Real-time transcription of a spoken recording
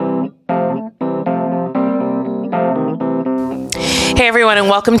Hey everyone, and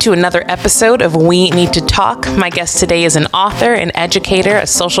welcome to another episode of We Need to Talk. My guest today is an author, an educator, a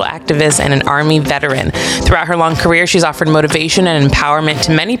social activist, and an Army veteran. Throughout her long career, she's offered motivation and empowerment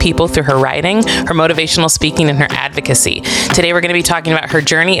to many people through her writing, her motivational speaking, and her advocacy. Today we're going to be talking about her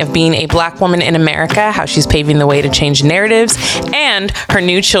journey of being a Black woman in America, how she's paving the way to change narratives, and her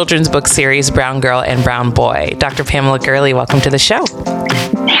new children's book series, Brown Girl and Brown Boy. Dr. Pamela Gurley, welcome to the show.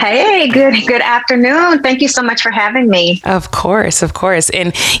 Hey, good afternoon. Thank you so much for having me. Of course.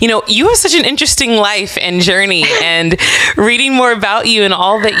 And, you have such an interesting life and journey, and reading more about you and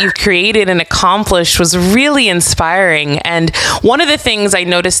all that you've created and accomplished was really inspiring. And one of the things I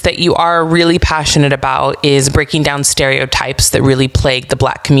noticed that you are really passionate about is breaking down stereotypes that really plague the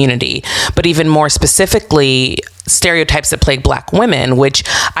Black community, but even more specifically, stereotypes that plague Black women, which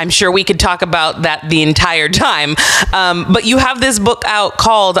I'm sure we could talk about that the entire time. But you have this book out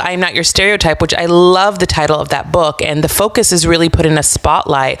called I'm Not Your Stereotype, which I love the title of that book. And the focus is really put in a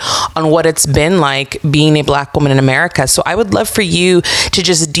spotlight on what it's been like being a Black woman in America. So I would love for you to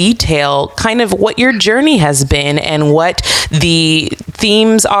just detail kind of what your journey has been and what the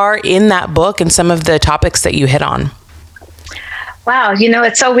themes are in that book and some of the topics that you hit on. Wow,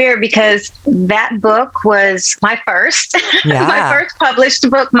 it's so weird because that book was my first, my first published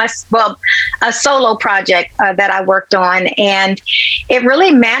book, a solo project that I worked on. And it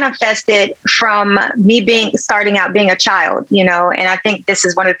really manifested from me starting out being a child, and I think this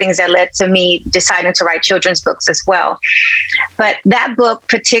is one of the things that led to me deciding to write children's books as well. But that book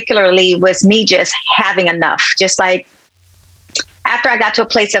particularly was me just having enough, just like, after I got to a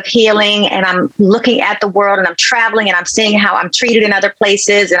place of healing and I'm looking at the world and I'm traveling and I'm seeing how I'm treated in other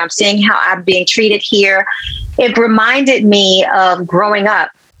places and I'm seeing how I'm being treated here, it reminded me of growing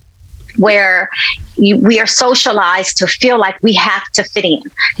up where we are socialized to feel like we have to fit in.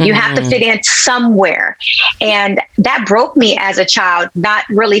 You have to fit in somewhere. And that broke me as a child, not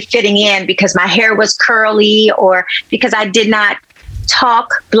really fitting in because my hair was curly or because I did not talk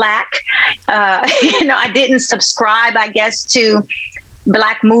Black. I didn't subscribe, I guess, to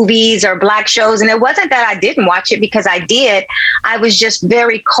Black movies or Black shows. And it wasn't that I didn't watch it because I did. I was just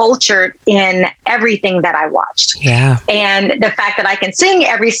very cultured in everything that I watched. Yeah. And the fact that I can sing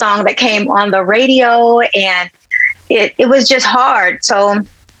every song that came on the radio, and it was just hard. So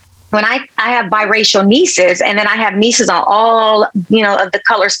when I have biracial nieces, and then I have nieces on all, of the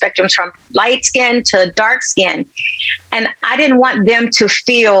color spectrums from light skin to dark skin. And I didn't want them to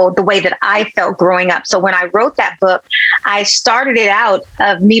feel the way that I felt growing up. So when I wrote that book, I started it out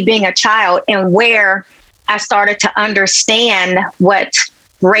of me being a child and where I started to understand what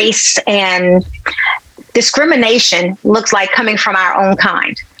race and discrimination looks like coming from our own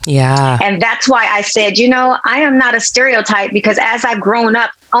kind. Yeah. And that's why I said, I am not a stereotype, because as I've grown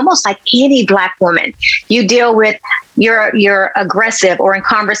up, almost like any Black woman, you deal with you're aggressive, or in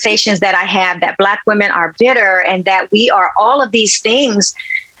conversations that I have, that Black women are bitter and that we are all of these things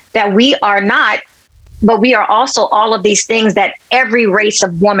that we are not, but we are also all of these things that every race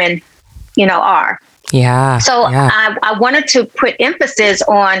of woman, are. Yeah. So yeah. I wanted to put emphasis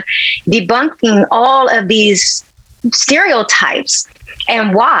on debunking all of these stereotypes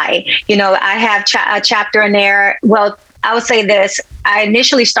and why. I have a chapter in there. Well, I would say this. I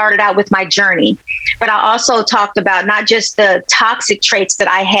initially started out with my journey, but I also talked about not just the toxic traits that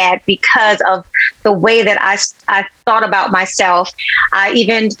I had because of the way that I thought about myself. I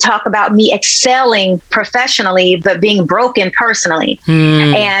even talk about me excelling professionally, but being broken personally,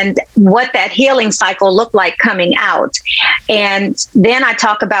 and what that healing cycle looked like coming out. And then I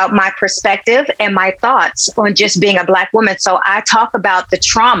talk about my perspective and my thoughts on just being a Black woman. So I talk about the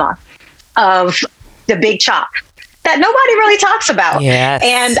trauma of the big chop that nobody really talks about. Yes.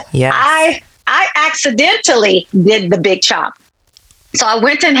 And yes. I accidentally did the big chop. So I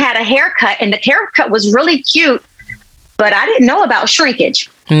went and had a haircut, and the haircut was really cute, but I didn't know about shrinkage.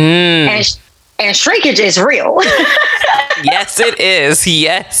 And shrinkage is real. Yes, it is.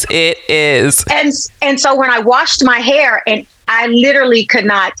 Yes, it is. And so when I washed my hair, and I literally could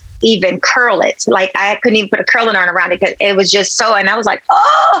not even curl it. Like I couldn't even put a curling iron around it because it was just so, and I was like,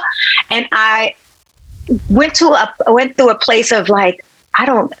 oh, and I went through a place of like, I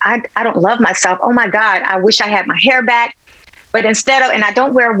don't love myself. Oh my God, I wish I had my hair back. But instead of, and I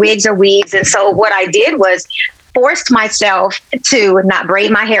don't wear wigs or weaves. And so what I did was forced myself to not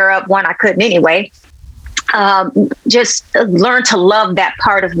braid my hair up. One, I couldn't anyway. Just learn to love that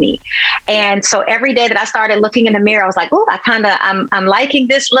part of me. And so every day that I started looking in the mirror, I was like, oh, I'm liking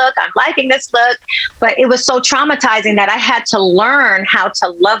this look. I'm liking this look. But it was so traumatizing that I had to learn how to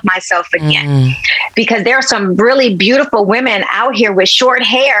love myself again, because there are some really beautiful women out here with short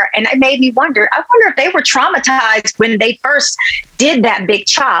hair. And it made me wonder if they were traumatized when they first did that big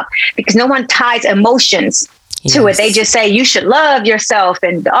chop, because no one ties emotions to it. They just say you should love yourself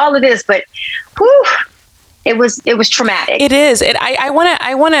and all of this, but whew, it was traumatic. It is. I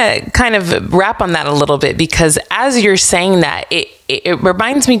want to kind of wrap on that a little bit, because as you're saying that, it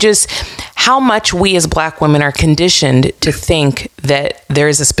reminds me just how much we as Black women are conditioned to think that there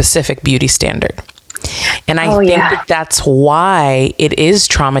is a specific beauty standard. And I think that that's why it is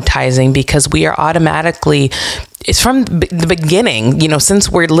traumatizing, because we are automatically, it's from the beginning, since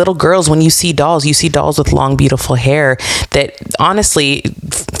we're little girls, when you see dolls with long, beautiful hair that honestly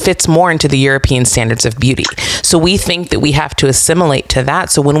fits more into the European standards of beauty. So we think that we have to assimilate to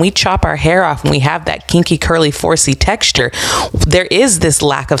that. So when we chop our hair off and we have that kinky, curly, 4C texture, there is this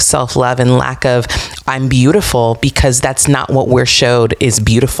lack of self-love and lack of I'm beautiful, because that's not what we're showed is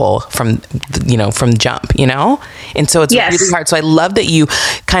beautiful from jump, And so it's really hard. So I love that you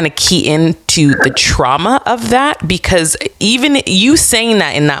kind of key into the trauma of that, because even you saying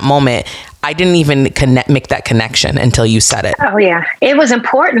that in that moment, I didn't even make that connection until you said it. Oh, yeah. It was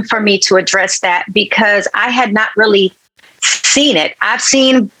important for me to address that, because I had not really seen it. I've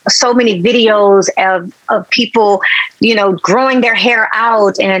seen so many videos of people, growing their hair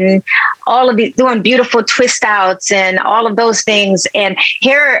out and all of these, doing beautiful twist outs and all of those things. And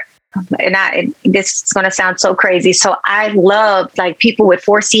hair, this is going to sound so crazy. So I love people with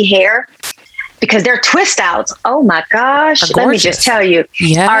 4C hair, because their twist outs, oh my gosh, let me just tell you,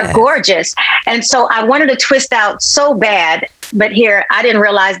 are gorgeous. And so I wanted to twist out so bad, but here I didn't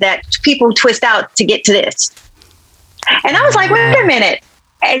realize that people twist out to get to this. And I was like, wait a minute.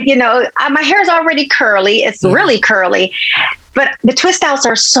 And, my hair is already curly. It's really curly, but the twist outs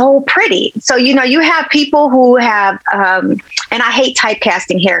are so pretty. So, you have people who have, and I hate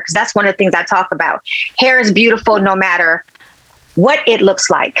typecasting hair, because that's one of the things I talk about. Hair is beautiful no matter what it looks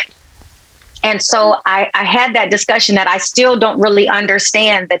like. And so I had that discussion that I still don't really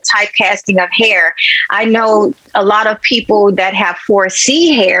understand the typecasting of hair. I know a lot of people that have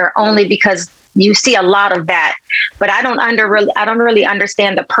 4C hair only because you see a lot of that, but I don't really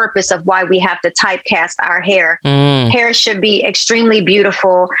understand the purpose of why we have to typecast our hair. Hair should be extremely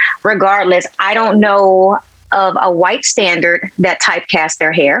beautiful regardless. I don't know of a white standard that typecast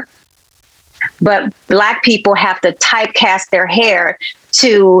their hair, but Black people have to typecast their hair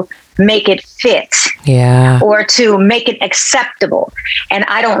to make it fit or to make it acceptable. And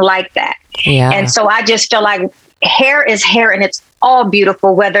I don't like that. And so I just feel like hair is hair, and it's all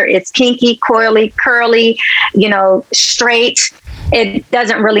beautiful, whether it's kinky, coily, curly, straight. It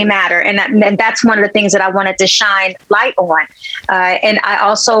doesn't really matter. And that's one of the things that I wanted to shine light on. And I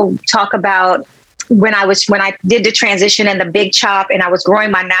also talk about when I did the transition and the big chop and I was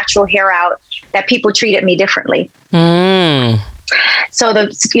growing my natural hair out, that people treated me differently. So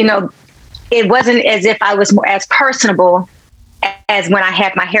it wasn't as if I was more as personable as when I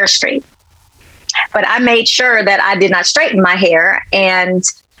had my hair straight. But I made sure that I did not straighten my hair, and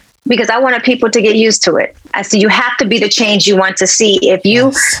because I wanted people to get used to it. I said, you have to be the change you want to see. If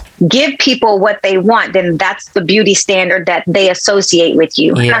you give people what they want, then that's the beauty standard that they associate with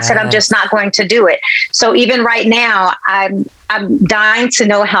you. And I said, I'm just not going to do it. So even right now, I'm dying to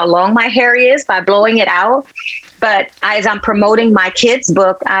know how long my hair is by blowing it out. But as I'm promoting my kids'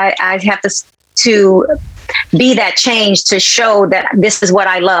 book, I have to be that change, to show that this is what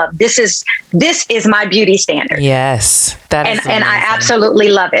I love. This is my beauty standard. Yes. And I absolutely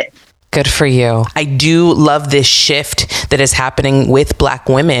love it. Good for you. I do love this shift that is happening with Black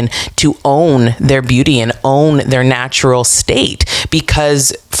women to own their beauty and own their natural state,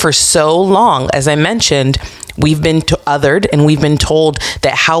 because for so long, as I mentioned, we've been othered and we've been told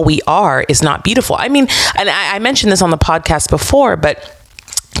that how we are is not beautiful. I mean, and I mentioned this on the podcast before, but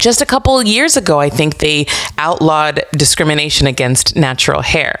just a couple of years ago, I think they outlawed discrimination against natural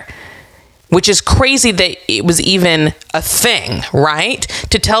hair, which is crazy that it was even a thing, right?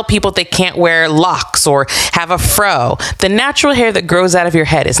 To tell people they can't wear locks or have a fro. The natural hair that grows out of your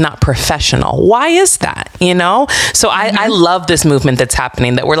head is not professional. Why is that? So I love this movement that's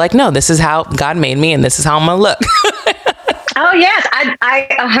happening, that we're like, no, this is how God made me and this is how I'm gonna look. Oh, yes. I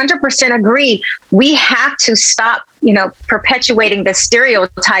 100% agree. We have to stop, perpetuating the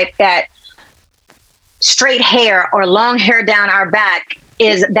stereotype that straight hair or long hair down our back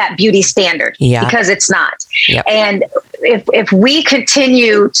is that beauty standard, because it's not. Yep. And if we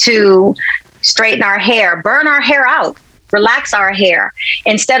continue to straighten our hair, burn our hair out, relax our hair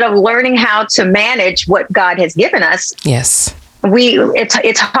instead of learning how to manage what God has given us. Yes.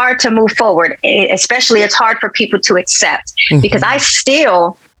 It's hard to move forward, especially it's hard for people to accept, because I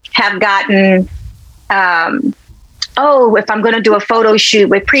still have gotten, if I'm going to do a photo shoot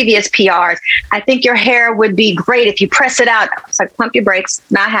with previous PRs, I think your hair would be great if you press it out. It's like, pump your brakes.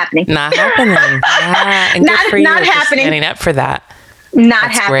 Not happening. Not happening. Yeah. And not happening. Standing up for that. Not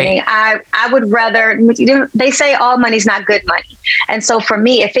That's happening. Great. I would rather, they say all money's not good money. And so for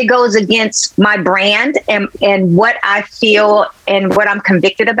me, if it goes against my brand and what I feel and what I'm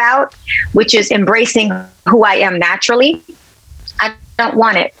convicted about, which is embracing who I am naturally, I don't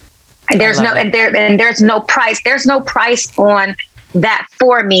want it. And there's no price. There's no price on that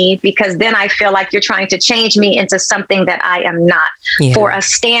for me, because then I feel like you're trying to change me into something that I am not, for a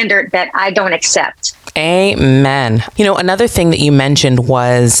standard that I don't accept. Amen. Another thing that you mentioned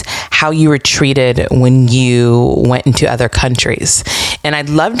was how you were treated when you went into other countries. And I'd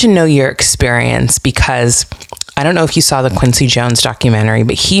love to know your experience, because I don't know if you saw the Quincy Jones documentary,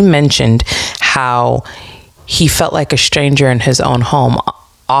 but he mentioned how he felt like a stranger in his own home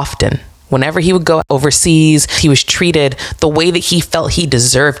often. Whenever he would go overseas, he was treated the way that he felt he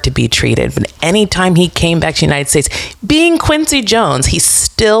deserved to be treated. But anytime he came back to the United States, being Quincy Jones, he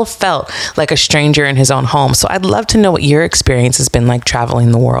still felt like a stranger in his own home. So I'd love to know what your experience has been like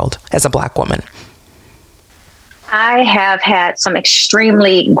traveling the world as a Black woman. I have had some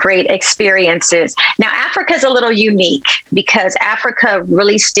extremely great experiences. Now, Africa is a little unique because Africa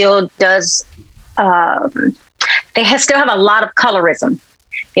really still does, still have a lot of colorism.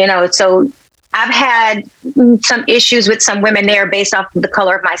 So I've had some issues with some women there based off of the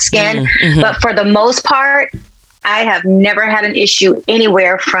color of my skin. But for the most part, I have never had an issue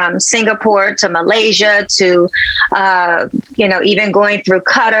anywhere from Singapore to Malaysia to, even going through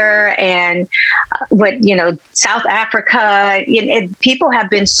Qatar and South Africa. People have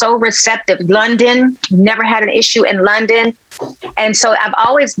been so receptive. London, never had an issue in London. And so I've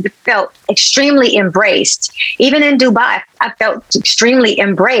always felt extremely embraced. Even in Dubai, I felt extremely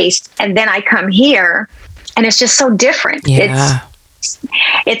embraced. And then I come here and it's just so different. Yeah.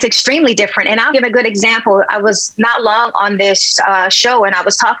 It's extremely different. And I'll give a good example. I was not long on this show and I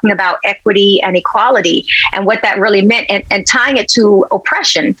was talking about equity and equality and what that really meant and tying it to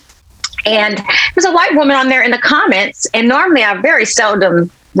oppression. And there's a white woman on there in the comments. And normally I very seldom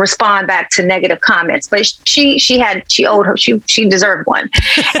respond back to negative comments, but she deserved one.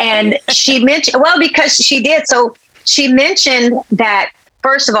 And she mentioned, because she did. So she mentioned that,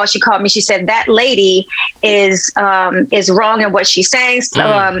 first of all, she called me. She said that lady is wrong in what she's saying.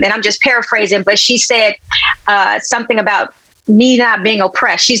 And I'm just paraphrasing, but she said something about me not being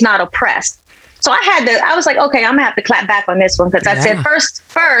oppressed. She's not oppressed. So I was like, okay, I'm gonna have to clap back on this one, because I said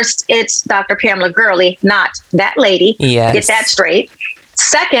first it's Dr. Pamela Gurley, not that lady. Yes. Get that straight.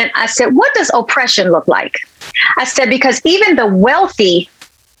 Second, I said, what does oppression look like? I said, because even the wealthy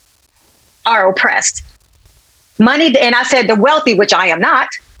are oppressed. Money, and I said the wealthy, which I am not,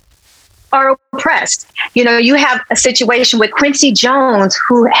 are oppressed. You have a situation with Quincy Jones,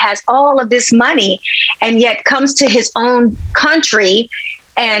 who has all of this money and yet comes to his own country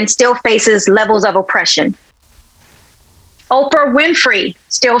and still faces levels of oppression. Oprah Winfrey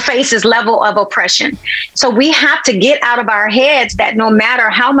still faces level of oppression. So we have to get out of our heads that no matter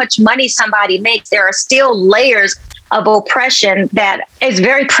how much money somebody makes, there are still layers of oppression that is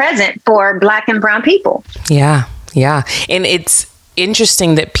very present for Black and brown people. Yeah. Yeah. And it's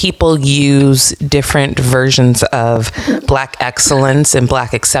interesting that people use different versions of Black excellence and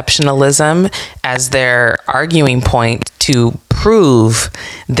Black exceptionalism as their arguing point to prove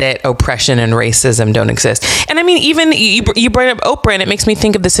that oppression and racism don't exist. And I mean, even you brought up Oprah, and it makes me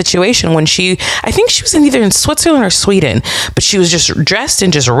think of the situation when I think she was either in Switzerland or Sweden, but she was just dressed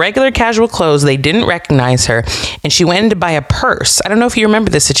in just regular casual clothes. They didn't recognize her, and she went in to buy a purse. I don't know if you remember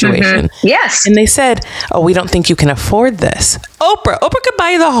this situation. Mm-hmm. Yes. And they said, "Oh, we don't think you can afford this." Oprah could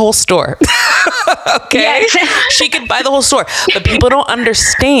buy the whole store. Okay. Yes. She could buy the whole store, but people don't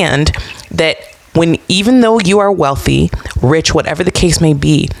understand that even though you are wealthy, rich, whatever the case may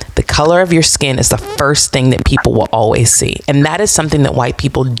be, the color of your skin is the first thing that people will always see. And that is something that white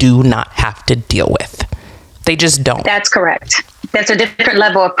people do not have to deal with. They just don't. That's correct. That's a different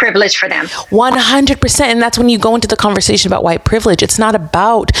level of privilege for them. 100%. And that's when you go into the conversation about white privilege. It's not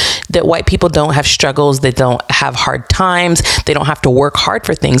about that white people don't have struggles. They don't have hard times. They don't have to work hard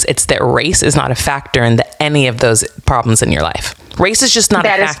for things. It's that race is not a factor in any of those problems in your life. Race is just not a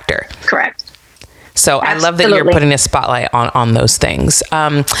factor. Correct. So I love that you're putting a spotlight on those things. I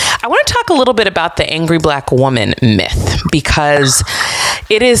want to talk a little bit about the angry Black woman myth, because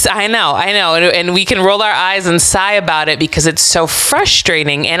it is, I know, and we can roll our eyes and sigh about it because it's so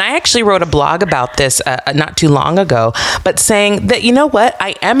frustrating. And I actually wrote a blog about this not too long ago, but saying that, you know what,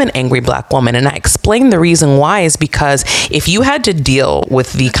 I am an angry Black woman. And I explained the reason why is because if you had to deal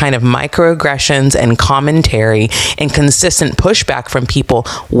with the kind of microaggressions and commentary and consistent pushback from people,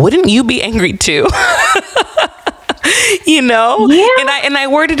 wouldn't you be angry too? You know? Yeah. And I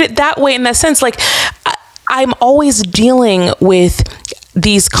worded it that way in the sense, like, I'm always dealing with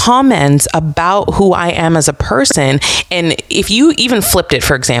these comments about who I am as a person. And if you even flipped it,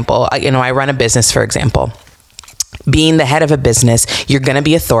 for example, I run a business, for example. Being the head of a business, you're going to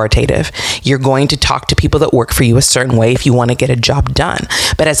be authoritative. You're going to talk to people that work for you a certain way if you want to get a job done.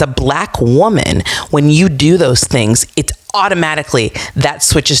 But as a Black woman, when you do those things, it's automatically that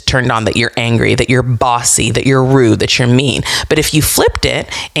switch is turned on, that you're angry, that you're bossy, that you're rude, that you're mean. But if you flipped it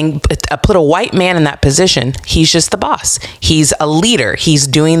and put a white man in that position, he's just the boss. He's a leader. He's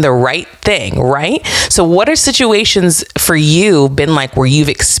doing the right thing, right? So what are situations for you been like where you've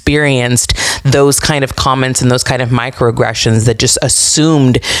experienced those kind of comments and those kind of microaggressions that just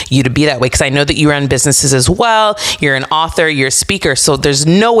assumed you to be that way? Because I know that you run businesses as well. You're an author, you're a speaker. So there's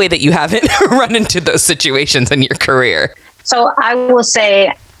no way that you haven't run into those situations in your career. So I will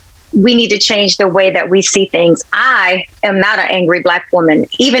say we need to change the way that we see things. I am not an angry Black woman.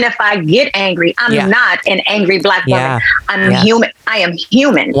 Even if I get angry, I'm not an angry Black woman. I'm human. I am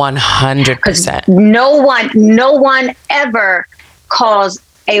human. 100%. No one ever calls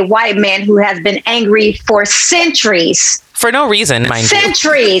a white man who has been angry for centuries. For no reason, mind you.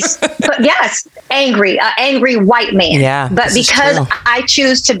 Centuries. But yes, angry white man. Yeah. But because I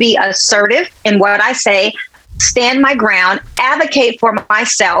choose to be assertive in what I say, stand my ground, advocate for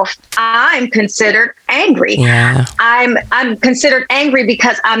myself, I'm considered angry. Yeah. I'm considered angry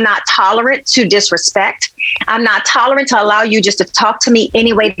because I'm not tolerant to disrespect. I'm not tolerant to allow you just to talk to me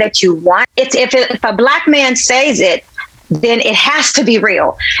any way that you want. If a Black man says it, then it has to be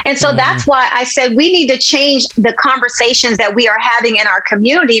real. And so that's why I said we need to change the conversations that we are having in our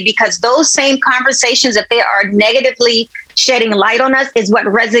community, because those same conversations, if they are negatively shedding light on us, is what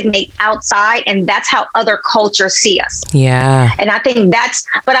resonate outside. And that's how other cultures see us. Yeah. And I think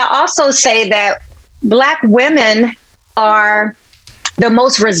but I also say that Black women are the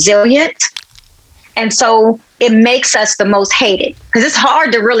most resilient. And so it makes us the most hated, because it's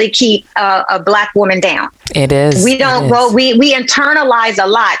hard to really keep a Black woman down. It is. We don't. Well, we internalize a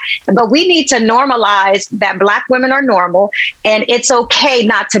lot, but we need to normalize that Black women are normal, and it's okay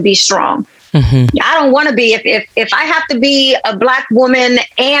not to be strong. Mm-hmm. I don't want to be. If I have to be a Black woman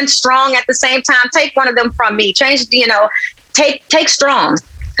and strong at the same time, take one of them from me. Change. Take strong,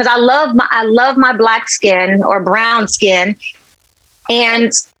 because I love my Black skin or brown skin,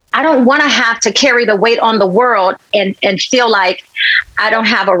 and I don't want to have to carry the weight on the world and feel like I don't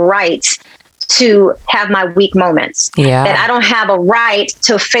have a right to have my weak moments, that I don't have a right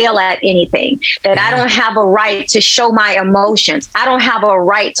to fail at anything, that I don't have a right to show my emotions. I don't have a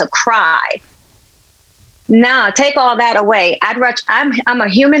right to cry. No, take all that away. I'm a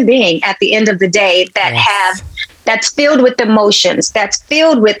human being at the end of the day that's filled with emotions, that's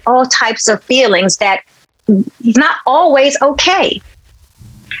filled with all types of feelings that is not always okay.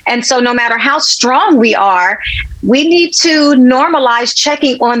 And so no matter how strong we are, we need to normalize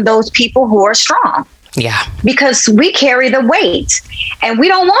checking on those people who are strong. Yeah. Because we carry the weight and we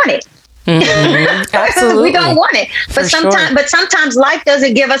don't want it. Mm-hmm. Absolutely. We don't want it. But sometimes life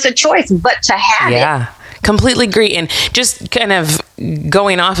doesn't give us a choice but to have it. Yeah. Completely agree. And just kind of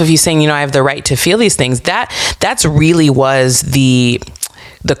going off of you saying, I have the right to feel these things, that's really was the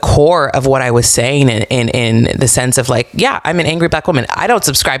core of what I was saying in the sense of like, I'm an angry Black woman. I don't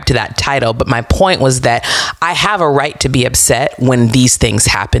subscribe to that title, but my point was that I have a right to be upset when these things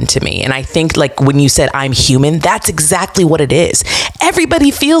happen to me. And I think like when you said I'm human, that's exactly what it is. Everybody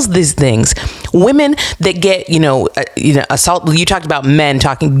feels these things. Women that get, assault, you talked about men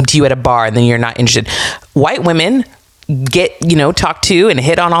talking to you at a bar and then you're not interested. White women get, talked to and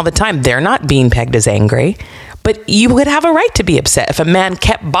hit on all the time. They're not being pegged as angry. But you would have a right to be upset if a man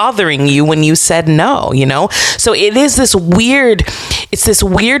kept bothering you when you said no, So it is this weird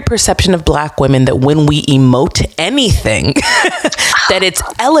perception of Black women that when we emote anything, that it's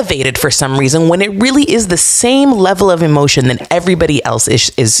elevated for some reason, when it really is the same level of emotion that everybody else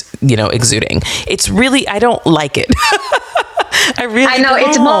is exuding. It's really, I don't like it. I know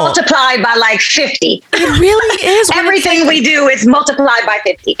it's multiplied by like 50. It really is. Everything we do is multiplied by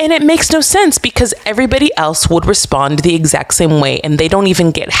 50. And it makes no sense because everybody else would respond the exact same way and they don't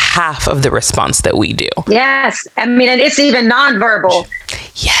even get half of the response that we do. Yes. I mean, and it's even nonverbal.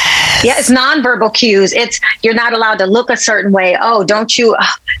 Yes. Yeah, it's nonverbal cues. It's you're not allowed to look a certain way. Oh, don't you?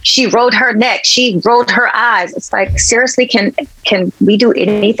 She rolled her neck. She rolled her eyes. It's like, seriously, can we do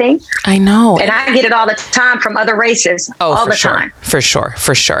anything? I know. And I get it all the time from other races. All the time. For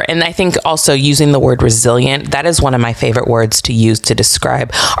sure. And I think also using the word resilient, that is one of my favorite words to use to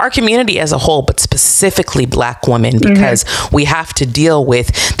describe our community as a whole, but specifically Black women, because we have to deal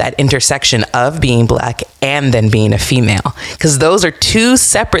with that intersection of being Black and then being a female, because those are two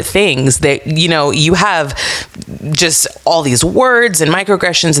separate things that, you know, you have just all these words and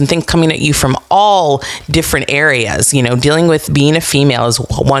microaggressions and things coming at you from all different areas. You know, dealing with being a female is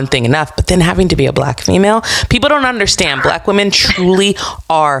one thing enough, but then having to be a Black female, people don't understand. Black women truly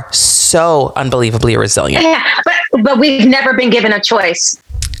are so unbelievably resilient. Yeah, but we've never been given a choice.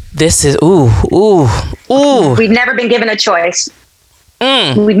 This is, ooh. We've never been given a choice.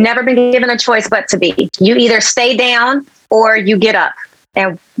 We've never been given a choice but to be. You either stay down or you get up.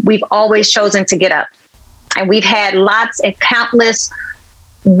 And we've always chosen to get up. And we've had lots and countless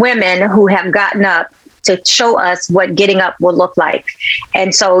women who have gotten up to show us what getting up will look like.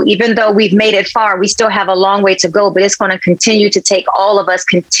 And so even though we've made it far, we still have a long way to go, but it's going to continue to take all of us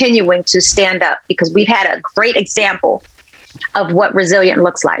continuing to stand up, because we've had a great example of what resilient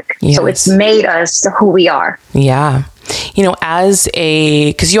looks like. Yes. So it's made us who we are. Yeah. You know,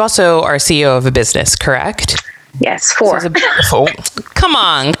 because you also are CEO of a business, correct? Yes, 4. Come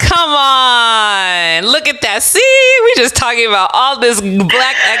on. Look at that. See, we're just talking about all this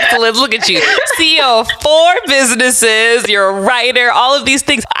Black excellence. Look at you. CEO of 4 businesses. You're a writer, all of these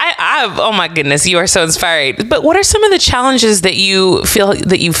things. Oh my goodness, you are so inspiring. But what are some of the challenges that you feel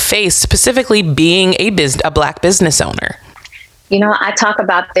that you face, specifically being a Black business owner? You know, I talk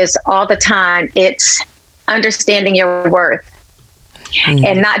about this all the time. It's understanding your worth.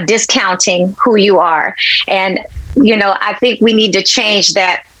 And not discounting who you are. And, you know, I think we need to change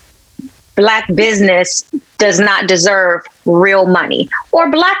that. Black business does not deserve real money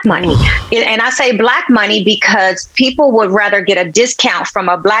or Black money. And I say Black money because people would rather get a discount from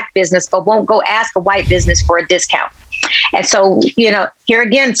a Black business, but won't go ask a white business for a discount. And so, you know, here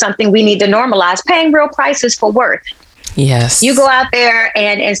again, something we need to normalize, paying real prices for worth. Yes. You go out there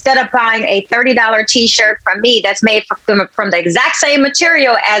and instead of buying a $30 t-shirt from me that's made from the exact same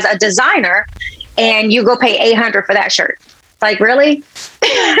material as a designer, and you go pay $800 for that shirt. Like, really?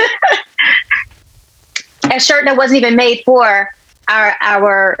 A shirt that wasn't even made for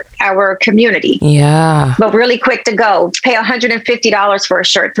our community. Yeah. But really quick to go. Pay $150 for a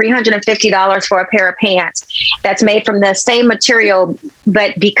shirt, $350 for a pair of pants that's made from the same material,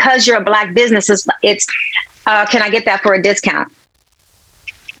 but because you're a Black business, it's can I get that for a discount?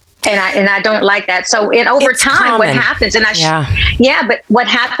 And I don't like that. So over time, common. What happens? But what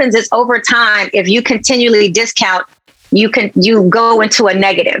happens is over time, if you continually discount, you go into a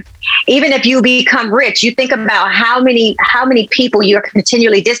negative. Even if you become rich, you think about how many people you're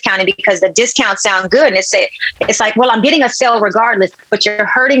continually discounting because the discounts sound good, and it's like, well, I'm getting a sale regardless, but you're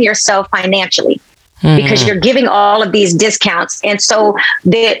hurting yourself financially because you're giving all of these discounts, and so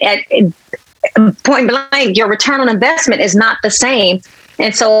point blank, your return on investment is not the same.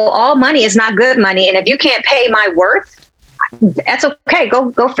 And so all money is not good money. And if you can't pay my worth, that's okay.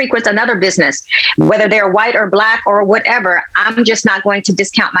 Go frequent another business, whether they're white or Black or whatever. I'm just not going to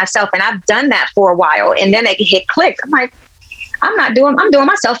discount myself. And I've done that for a while. And then it hit click. I'm like, I'm doing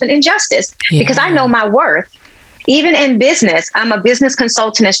myself an injustice because I know my worth. Even in business, I'm a business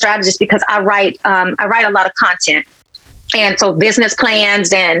consultant and strategist because I write a lot of content. And so business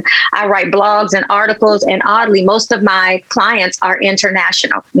plans, and I write blogs and articles. And oddly, most of my clients are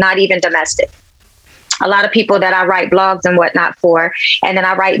international, not even domestic. A lot of people that I write blogs and whatnot for, and then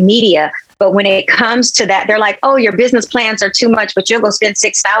I write media. But when it comes to that, they're like, oh, your business plans are too much, but you'll go spend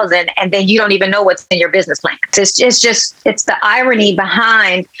 $6,000 and then you don't even know what's in your business plan. It's the irony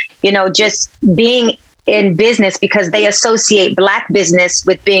behind, just being in business because they associate Black business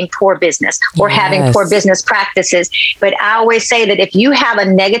with being poor business or having poor business practices. But I always say that if you have a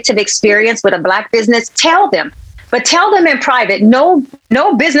negative experience with a Black business, tell them. But tell them in private. No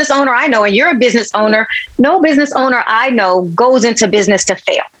business owner I know, and you're a business owner, no business owner I know goes into business to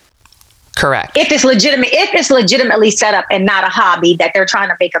fail. Correct. If it's legitimately set up and not a hobby that they're trying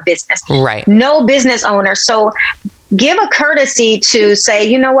to make a business. Right. No business owner. So give a courtesy to say,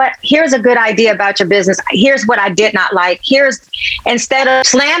 you know what, here's a good idea about your business. Here's what I did not like. Instead of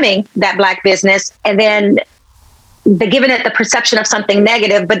slamming that Black business and then giving it the perception of something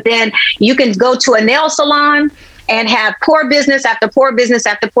negative. But then you can go to a nail salon and have poor business after poor business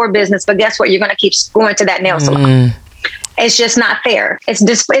after poor business. But guess what? You're going to keep going to that nail salon. It's just not fair. It's a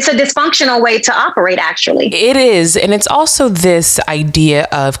dysfunctional way to operate, actually. It is. And it's also this idea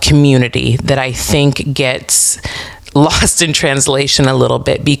of community that I think gets lost in translation a little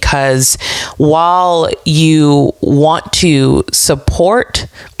bit, because while you want to support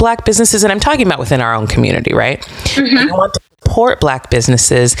Black businesses, and I'm talking about within our own community, right? You want to support Black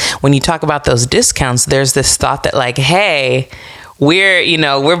businesses. When you talk about those discounts, there's this thought that like, hey,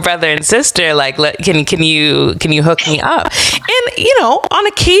 we're brother and sister. Like, can you hook me up? And, on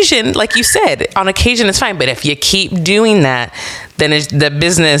occasion, like you said, on occasion it's fine. But if you keep doing that, then the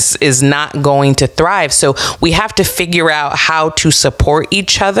business is not going to thrive. So we have to figure out how to support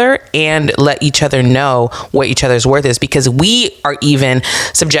each other and let each other know what each other's worth is, because we are even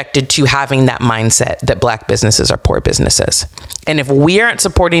subjected to having that mindset that Black businesses are poor businesses. And if we aren't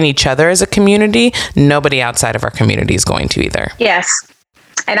supporting each other as a community, nobody outside of our community is going to either. Yes.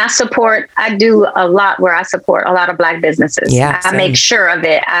 And I do a lot where I support a lot of Black businesses. Yeah, I make sure of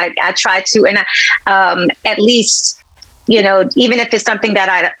it. I try to, and at least, even if it's something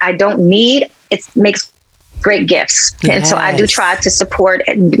that I don't need, it makes great gifts. Yes. And so I do try to support,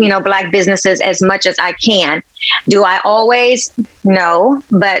 Black businesses as much as I can. Do I always? No,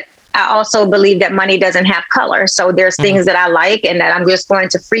 but I also believe that money doesn't have color. So there's things that I like and that I'm just going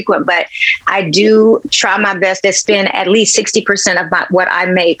to frequent, but I do try my best to spend at least 60% of what I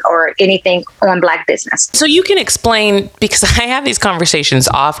make or anything on Black business. So you can explain, because I have these conversations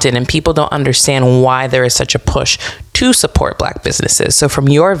often and people don't understand why there is such a push to support Black businesses. So from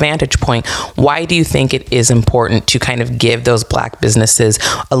your vantage point, why do you think it is important to kind of give those Black businesses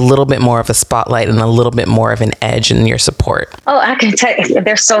a little bit more of a spotlight and a little bit more of an edge in your support? Oh, I can tell you,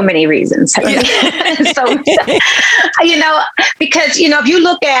 there's so many reasons. Yeah. Because, if you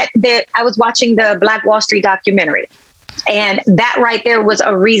look at I was watching the Black Wall Street documentary. And that right there was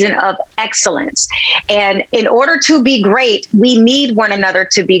a reason of excellence. And in order to be great, we need one another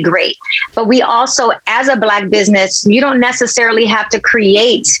to be great. But we also, as a Black business, you don't necessarily have to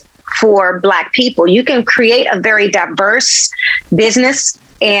create for Black people. You can create a very diverse business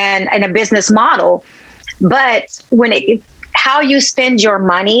and a business model. But how you spend your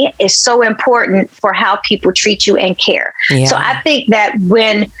money is so important for how people treat you and care. Yeah. So I think that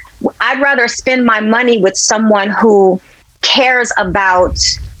when I'd rather spend my money with someone who cares about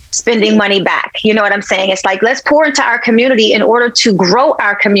spending money back. You know what I'm saying? It's like, let's pour into our community in order to grow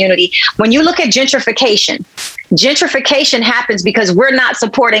our community. When you look at gentrification happens because we're not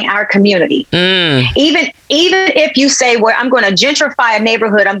supporting our community. Even if you say, well, I'm going to gentrify a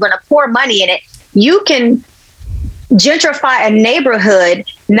neighborhood, I'm going to pour money in it, you can gentrify a neighborhood,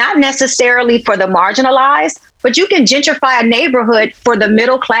 not necessarily for the marginalized, but you can gentrify a neighborhood for the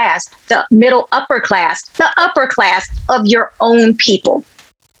middle class, the upper class of your own people.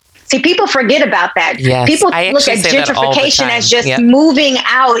 See, people forget about that. Yes, people look at gentrification as just moving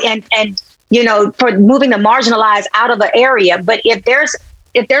out and for moving the marginalized out of the area. But if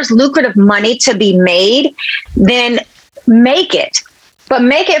there's lucrative money to be made, then make it. But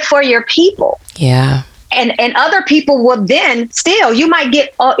make it for your people. Yeah. And other people will then still, you might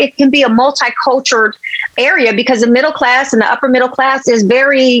get, it can be a multicultural area because the middle class and the upper middle class is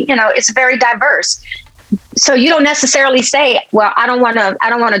very, it's very diverse. So you don't necessarily say, well, I don't want to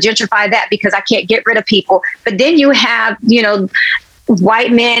gentrify that because I can't get rid of people. But then you have,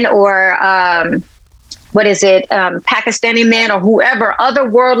 white men or Pakistani men or whoever,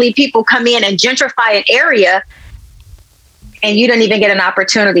 otherworldly people come in and gentrify an area, and you don't even get an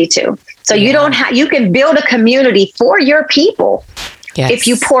opportunity to. So you can build a community for your people. Yes. If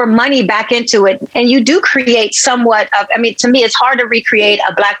you pour money back into it, and you do create somewhat of, to me, it's hard to recreate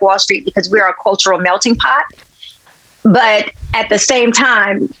a Black Wall Street because we're a cultural melting pot. But at the same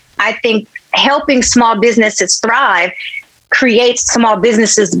time, I think helping small businesses thrive creates small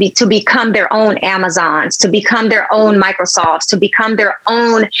businesses to become their own Amazons, to become their own Microsofts, to become their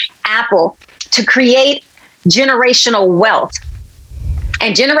own Apple, to create generational wealth.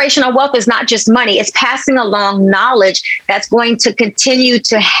 And generational wealth is not just money. It's passing along knowledge that's going to continue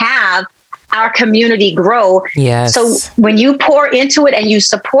to have our community grow. Yes. So when you pour into it and you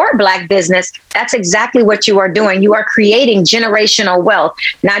support Black business, that's exactly what you are doing. You are creating generational wealth,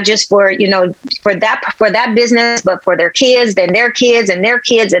 not just for that business, but for their kids, then their kids and their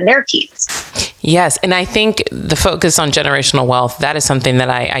kids and their kids. Yes. And I think the focus on generational wealth, that is something that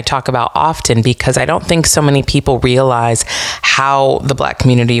I talk about often, because I don't think so many people realize how the Black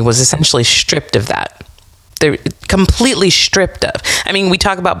community was essentially stripped of that. they're completely stripped of. I mean, we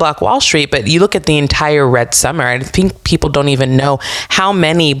talk about Black Wall Street, but you look at the entire Red Summer, I think people don't even know how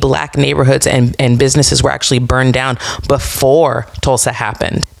many Black neighborhoods and businesses were actually burned down before Tulsa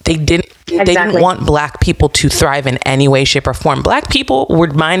happened. They didn't want Black people to thrive in any way, shape, or form. Black people were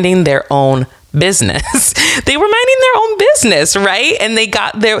minding their own business. They were minding their own business, right? And they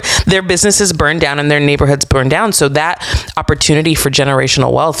got their businesses burned down and their neighborhoods burned down. So that opportunity for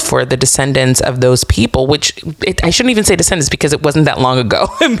generational wealth for the descendants of those people, which I shouldn't even say descendants because it wasn't that long ago.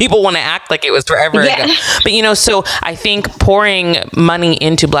 People want to act like it was forever ago. But, so I think pouring money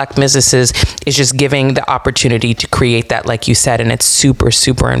into Black businesses is just giving the opportunity to create that, like you said, and it's super,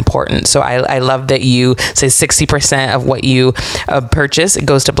 super important. So I love that you say 60% of what you purchase, it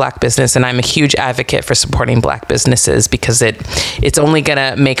goes to Black business. And I'm a huge advocate for supporting Black businesses because it's only going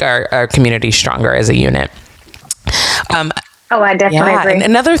to make our community stronger as a unit. I definitely agree. And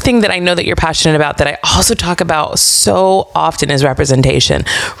another thing that I know that you're passionate about that I also talk about so often is representation.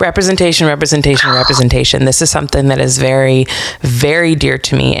 Representation. This is something that is very, very dear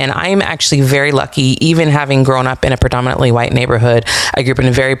to me. And I'm actually very lucky, even having grown up in a predominantly white neighborhood. I grew up in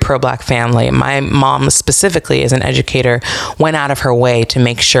a very pro-Black family. My mom specifically, as an educator, went out of her way to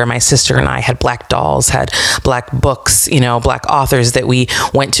make sure my sister and I had Black dolls, had Black books, Black authors, that we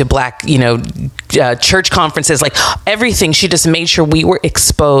went to Black, church conferences, like everything. She just made sure we were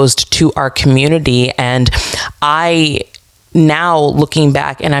exposed to our community. And I now looking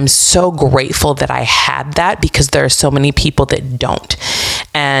back, and I'm so grateful that I had that because there are so many people that don't.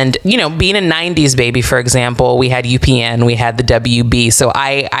 And, being a 90s baby, for example, we had UPN, we had the WB. So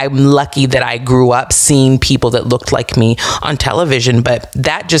I'm lucky that I grew up seeing people that looked like me on television, but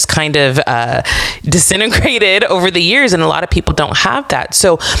that just kind of disintegrated over the years. And a lot of people don't have that.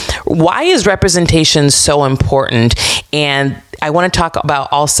 So why is representation so important? And I want to talk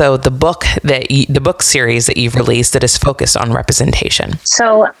about also the book series that you've released that is focused on representation.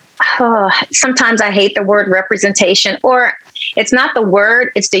 So sometimes I hate the word representation, or it's not the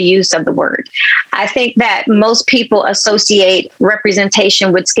word, it's the use of the word. I think that most people associate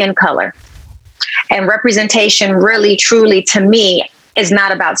representation with skin color. And representation really, truly, to me, is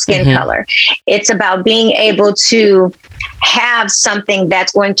not about skin color. It's about being able to have something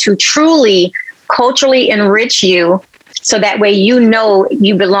that's going to truly culturally enrich you, so that way you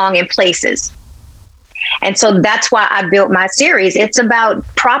belong in places. And so that's why I built my series. It's about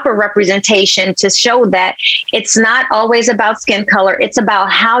proper representation to show that it's not always about skin color. It's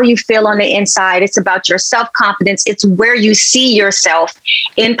about how you feel on the inside. It's about your self-confidence. It's where you see yourself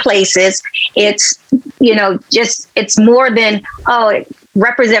in places. It's, it's more than,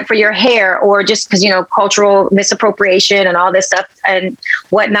 represent for your hair, or just because, cultural misappropriation and all this stuff and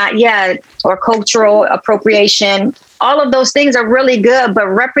whatnot. Yeah. Or cultural appropriation. All of those things are really good, but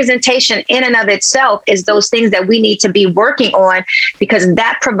representation in and of itself is those things that we need to be working on, because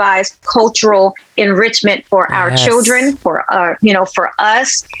that provides cultural enrichment for our children, for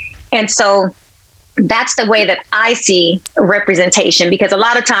us. And so that's the way that I see representation, because a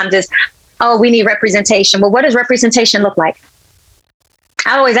lot of times it's, we need representation. Well, what does representation look like?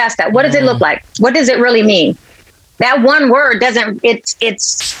 I always ask that. What does it look like? What does it really mean? That one word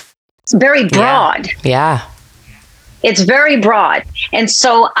it's very broad. Yeah. It's very broad. And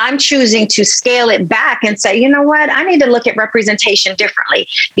so I'm choosing to scale it back and say, you know what? I need to look at representation differently,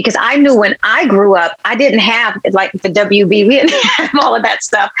 because I knew when I grew up, I didn't have like the WB. We didn't have all of that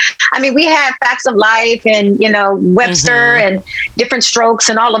stuff. I mean, we had Facts of Life and, Webster and Different Strokes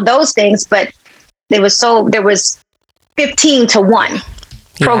and all of those things, but there was 15 to 1.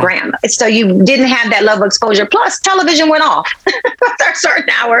 Program. So you didn't have that level of exposure. Plus television went off after a certain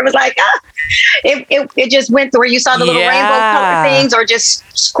hour. It was like, it just went to where you saw the little rainbow color things or just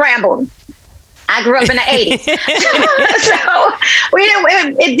scrambled. I grew up in the 80s. So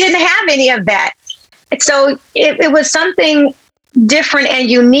it didn't have any of that. So it was something different and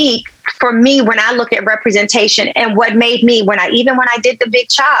unique for me when I look at representation, and what made me, when I did the Big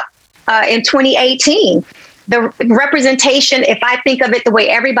Chop in 2018, the representation, if I think of it the way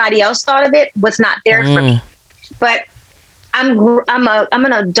everybody else thought of it, was not there for me. But I'm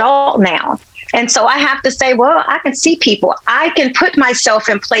an adult now. And so I have to say, well, I can see people. I can put myself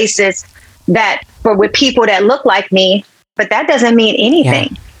in places with people that look like me, but that doesn't mean anything.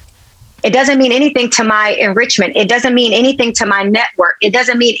 Yeah. It doesn't mean anything to my enrichment. It doesn't mean anything to my network. It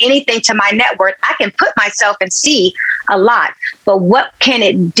doesn't mean anything to my net worth. I can put myself and see a lot, but what can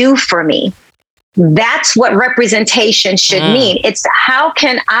it do for me? That's what representation should mean. It's how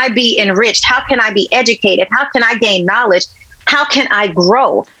can I be enriched? How can I be educated? How can I gain knowledge? How can I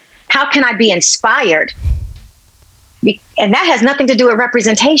grow? How can I be inspired? And that has nothing to do with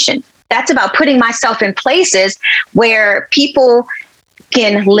representation. That's about putting myself in places where people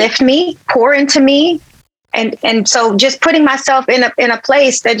can lift me, pour into me. And so just putting myself in a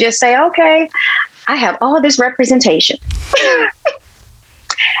place that just say, okay, I have all this representation.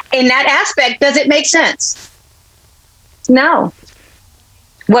 In that aspect, does it make sense? No.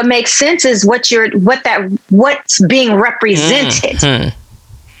 What makes sense is what's being represented. Mm-hmm.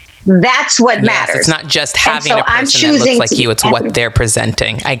 That's what matters. It's not just having a person that looks like you. It's what they're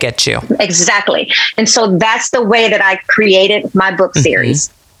presenting. I get you. Exactly. And so that's the way that I created my book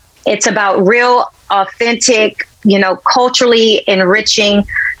series. It's about real, authentic, culturally enriching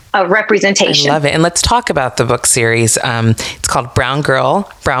representation. I love it. And let's talk about the book series. It's called Brown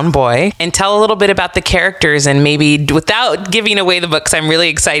Girl, Brown Boy. And tell a little bit about the characters, and maybe without giving away the book, because I'm really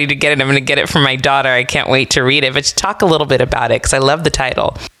excited to get it. I'm going to get it from my daughter. I can't wait to read it. But talk a little bit about it, because I love the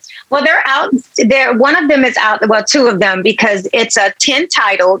title. Well, they're out there. One of them is out. Well, two of them, because it's a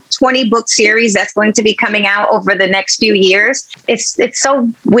 10-titled, 20-book series that's going to be coming out over the next few years. It's so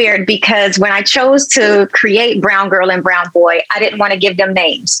weird, because when I chose to create Brown Girl and Brown Boy, I didn't want to give them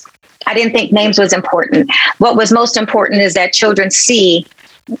names. I didn't think names was important. What was most important is that children see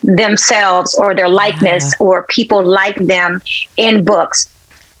themselves or their likeness or people like them in books.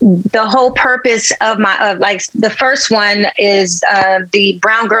 The whole purpose of the first one is the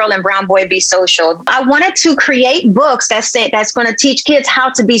Brown Girl and Brown Boy Be Social. I wanted to create books that's going to teach kids how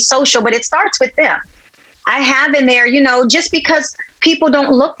to be social, but it starts with them. I have in there, just because people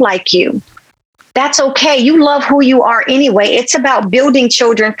don't look like you, that's okay. You love who you are anyway. It's about building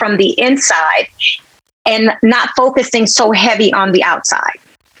children from the inside and not focusing so heavy on the outside.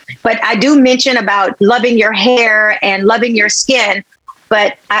 But I do mention about loving your hair and loving your skin.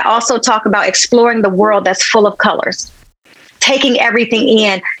 But I also talk about exploring the world that's full of colors, taking everything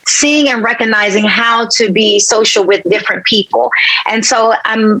in, seeing and recognizing how to be social with different people. And so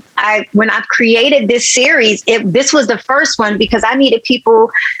when I've created this series, this was the first one because I needed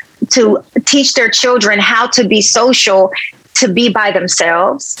people to teach their children how to be social, to be by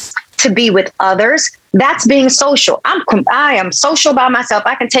themselves, to be with others. That's being social. I am social by myself.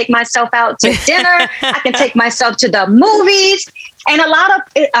 I can take myself out to dinner. I can take myself to the movies. And a lot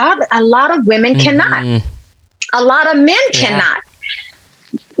of women cannot. A lot of men cannot.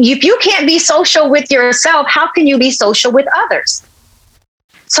 If you can't be social with yourself, how can you be social with others?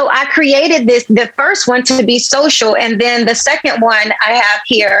 So I created the first one to be social. And then the second one I have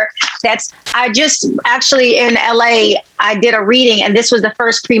here, I just actually in LA, I did a reading, and this was the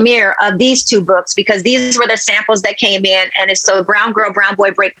first premiere of these two books, because these were the samples that came in. And it's so Brown Girl, Brown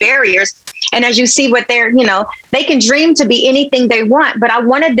Boy Break Barriers. And as you see what they can dream to be anything they want, but I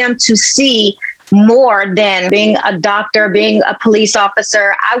wanted them to see more than being a doctor, being a police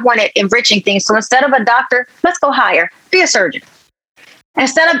officer. I wanted enriching things. So instead of a doctor, let's go higher, be a surgeon.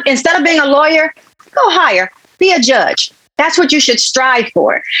 Instead of being a lawyer, go higher, be a judge. That's what you should strive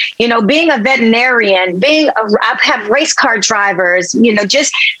for. Being a veterinarian, I have race car drivers,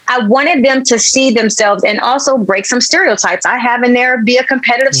 I wanted them to see themselves and also break some stereotypes. I have in there, be a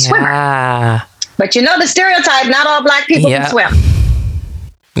competitive swimmer. But the stereotype, not all Black people can swim.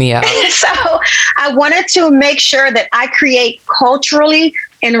 Yeah. So I wanted to make sure that I create culturally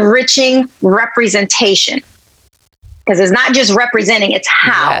enriching representation. Because it's not just representing, it's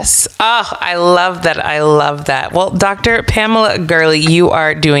how. Yes. Oh, I love that. I love that. Well, Dr. Pamela Gurley, you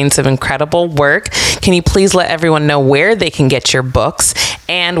are doing some incredible work. Can you please let everyone know where they can get your books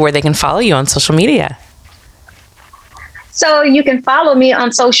and where they can follow you on social media? So you can follow me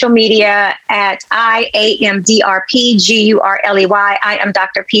on social media at IAMDRPGURLEY. I am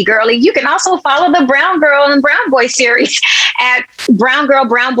Dr. P. Gurley. You can also follow the Brown Girl and Brown Boy series at Brown Girl,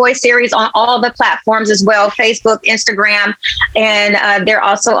 Brown Boy series on all the platforms as well, Facebook, Instagram, and they're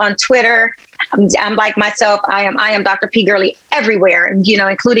also on Twitter. I'm like myself. I am Dr. P. Gurley everywhere,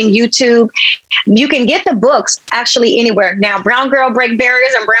 including YouTube. You can get the books actually anywhere. Now, Brown Girl Break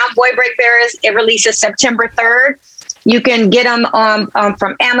Barriers and Brown Boy Break Barriers, it releases September 3rd. You can get them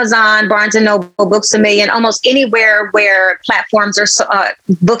from Amazon, Barnes & Noble, Books A Million, almost anywhere where platforms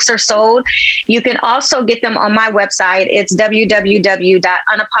books are sold. You can also get them on my website. It's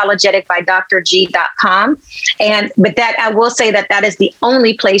www.unapologeticbydrg.com. But that I will say that is the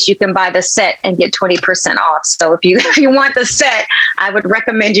only place you can buy the set and get 20% off. So if you want the set, I would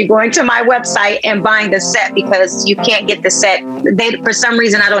recommend you going to my website and buying the set, because you can't get the set. For some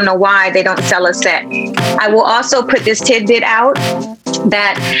reason, I don't know why they don't sell a set. I will also put this this tidbit out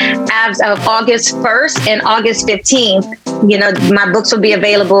that as of August 1st and August 15th, my books will be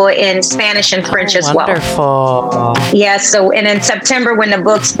available in Spanish and French as well. Wonderful. Yes. So, and in September, when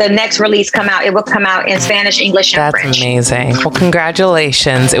the next release come out, it will come out in Spanish, English, and French. That's amazing. Well,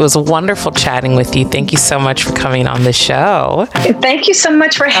 congratulations. It was wonderful chatting with you. Thank you so much for coming on the show. Thank you so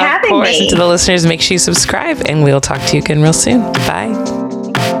much for having me. And to the listeners, make sure you subscribe, and we'll talk to you again real soon. Bye.